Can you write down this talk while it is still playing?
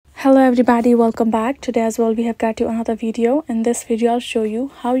Hello everybody, welcome back. Today as well we have got you another video. In this video I'll show you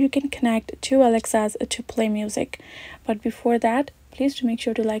how you can connect two Alexas to play music. But before that, please do make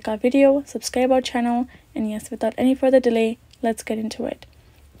sure to like our video, subscribe our channel, and yes, without any further delay, let's get into it.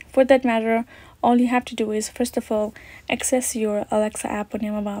 For that matter, all you have to do is first of all access your Alexa app on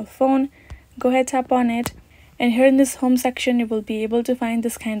your mobile phone. Go ahead, tap on it, and here in this home section you will be able to find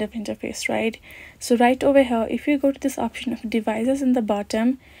this kind of interface, right? So right over here, if you go to this option of devices in the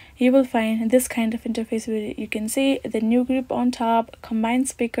bottom, you will find this kind of interface where you can see the new group on top, combined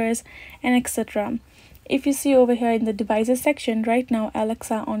speakers, and etc. If you see over here in the devices section, right now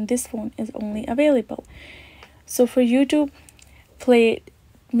Alexa on this phone is only available. So for you to play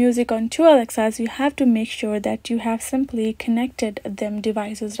music on two Alexas, you have to make sure that you have simply connected them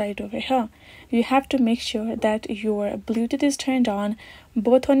devices right over here. You have to make sure that your Bluetooth is turned on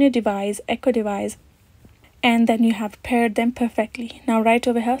both on your device, Echo device, and then you have paired them perfectly. Now right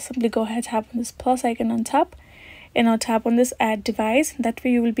over here, simply go ahead, tap on this plus icon on top, and now tap on this add device. That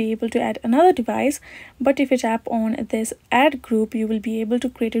way you will be able to add another device. But if you tap on this add group, you will be able to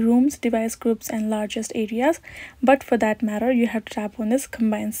create rooms, device groups, and largest areas. But for that matter, you have to tap on this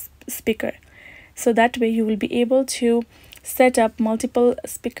combined speaker. So that way you will be able to set up multiple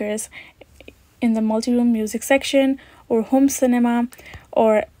speakers in the multi-room music section or home cinema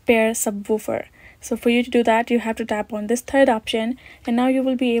or pair subwoofer. So for you to do that, you have to tap on this third option, and now you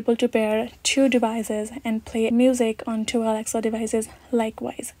will be able to pair two devices and play music on two Alexa devices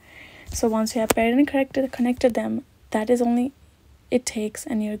likewise. So once you have paired and connected them, that is only it takes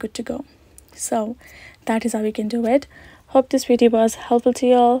and you're good to go. So that is how we can do it. Hope this video was helpful to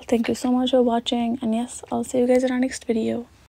you all. Thank you so much for watching, and yes, I'll see you guys in our next video.